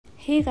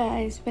Hey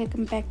guys,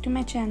 welcome back to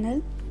my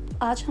channel.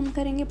 आज हम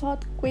करेंगे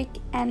बहुत quick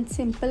and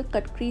simple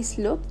cut crease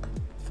look.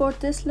 For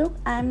this look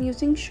I am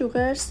using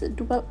sugars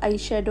dual eye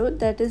shadow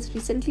that is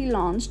recently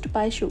launched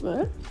by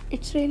sugar.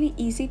 It's really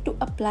easy to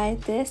apply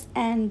this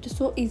and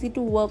so easy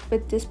to work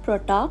with this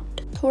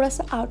product. थोड़ा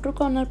सा outer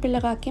corner पे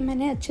लगा के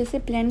मैंने अच्छे से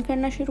blend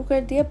करना शुरू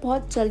कर दिया।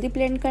 बहुत जल्दी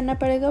ब्लेंड करना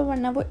पड़ेगा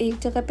वरना वो एक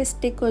जगह पे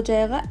स्टिक हो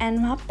जाएगा एंड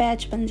वहाँ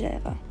पैच बन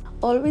जाएगा।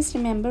 Always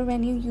remember,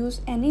 when you use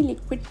any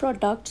liquid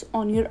products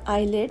on your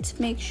eyelids,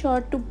 make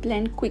sure to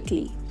blend quickly.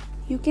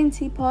 You can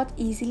see बहुत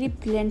easily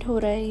blend हो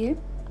रहा है ये।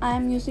 I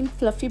am using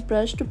fluffy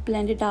brush to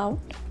blend it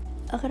out.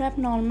 अगर आप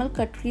normal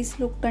cut crease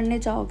look करने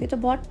जाओगे तो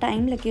बहुत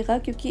टाइम लगेगा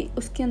क्योंकि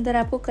उसके अंदर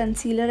आपको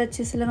कंसीलर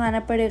अच्छे से लगाना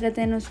पड़ेगा,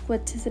 देन उसको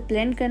अच्छे से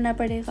ब्लेंड करना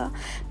पड़ेगा।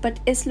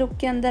 बट इस लुक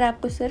के अंदर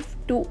आपको सिर्फ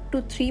 2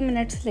 to 3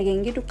 मिनट्स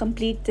लगेंगे to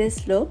complete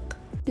this look.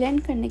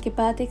 Blend करने के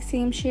बाद एक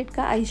सेम शेड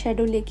का आई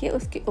शेडो लेके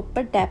उसके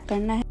ऊपर डैप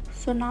करना है।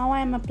 So now I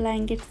am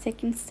applying it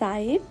second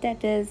side,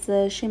 that is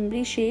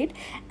shimmery shade,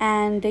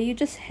 and you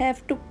just have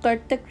to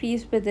cut the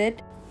crease with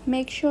it.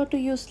 Make sure to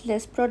use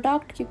less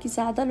product क्योंकि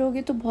ज़्यादा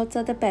लोगे तो बहुत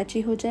ज़्यादा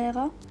पैची हो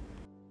जाएगा।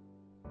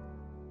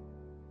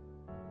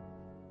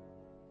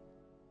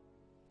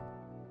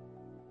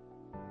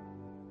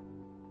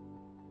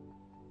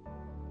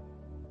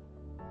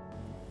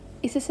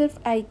 इसे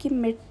सिर्फ आई की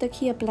मिड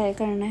तक ही अप्लाई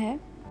करना है।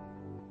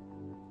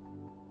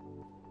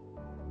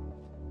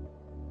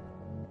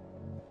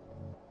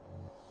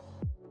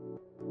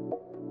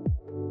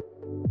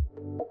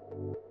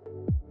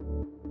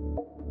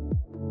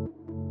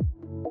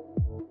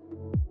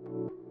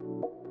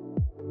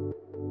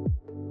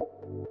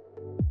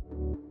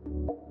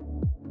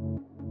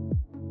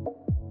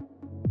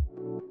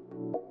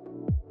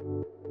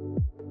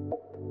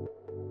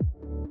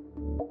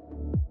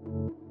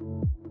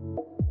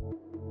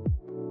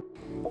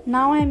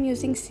 Now I am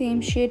using same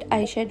shade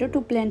eyeshadow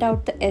to blend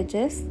out the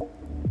edges.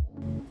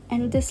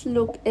 And this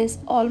look is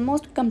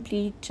almost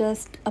complete.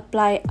 Just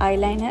apply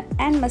eyeliner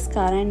and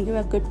mascara and you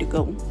are good to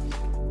go.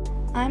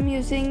 I am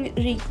using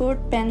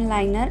Recoat pen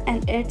liner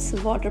and it's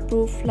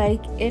waterproof,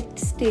 like it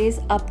stays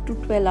up to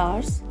 12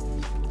 hours.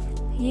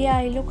 ये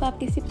I look आप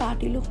किसी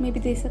party look में भी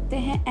दे सकते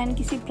हैं and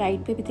किसी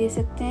bride पे भी दे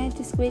सकते हैं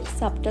जिसको एक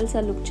सब्टल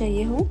सा लुक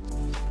चाहिए हो।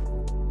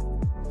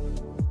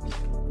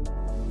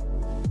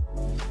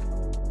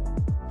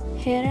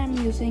 Here I am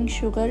using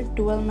Sugar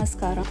Dual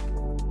Mascara.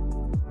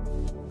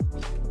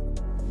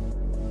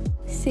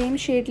 Same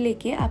shade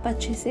लेके आप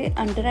अच्छे से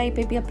अंडर आई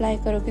पे भी अप्लाई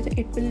करोगे तो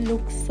it will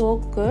look so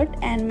good.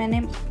 And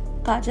मैंने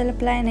काजल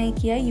अप्लाई नहीं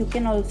किया। You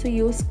can also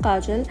use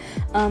Kajal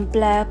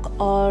black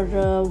और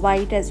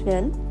white as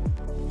well.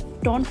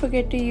 Don't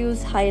forget to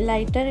use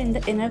highlighter in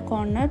the inner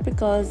corner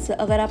because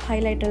अगर आप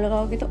हाईलाइटर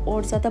लगाओगे तो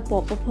और ज़्यादा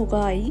पॉपअप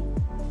होगा आई।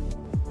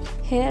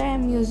 Here I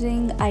am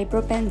using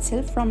eyebrow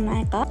pencil from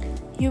Nykaa.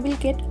 You will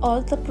get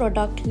all the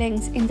product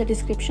links in the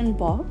description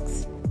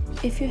box.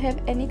 If you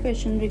have any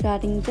question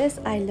regarding this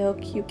eye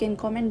look, you can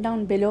comment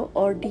down below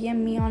or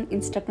DM me on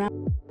Instagram.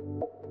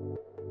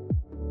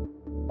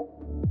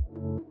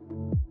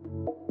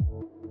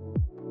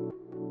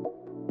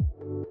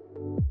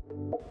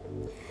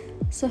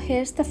 So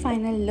here's the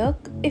final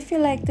look. If you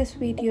like this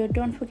video,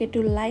 don't forget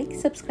to like,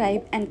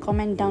 subscribe and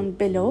comment down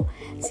below.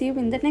 See you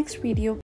in the next video.